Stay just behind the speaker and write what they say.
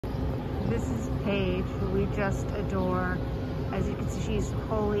This is Paige, who we just adore. As you can see, she's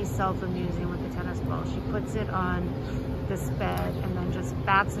wholly self-amusing with the tennis ball. She puts it on this bed and then just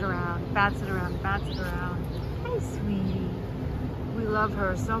bats it around, bats it around, bats it around. Hey, sweetie. We love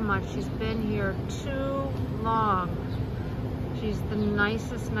her so much. She's been here too long. She's the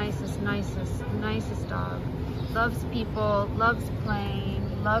nicest, nicest, nicest, nicest dog. Loves people, loves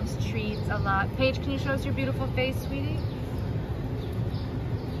playing, loves treats a lot. Paige, can you show us your beautiful face, sweetie?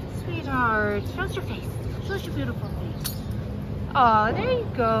 Sweetheart, show us your face. Show us your beautiful face. Oh, there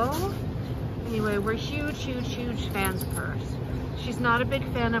you go. Anyway, we're huge, huge, huge fans of hers. She's not a big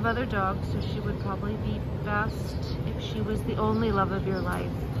fan of other dogs, so she would probably be best if she was the only love of your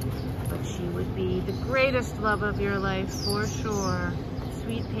life. But she would be the greatest love of your life for sure.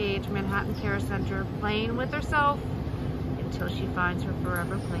 Sweet Paige, Manhattan Care Center, playing with herself until she finds her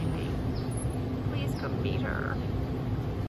forever playmate. Please come meet her.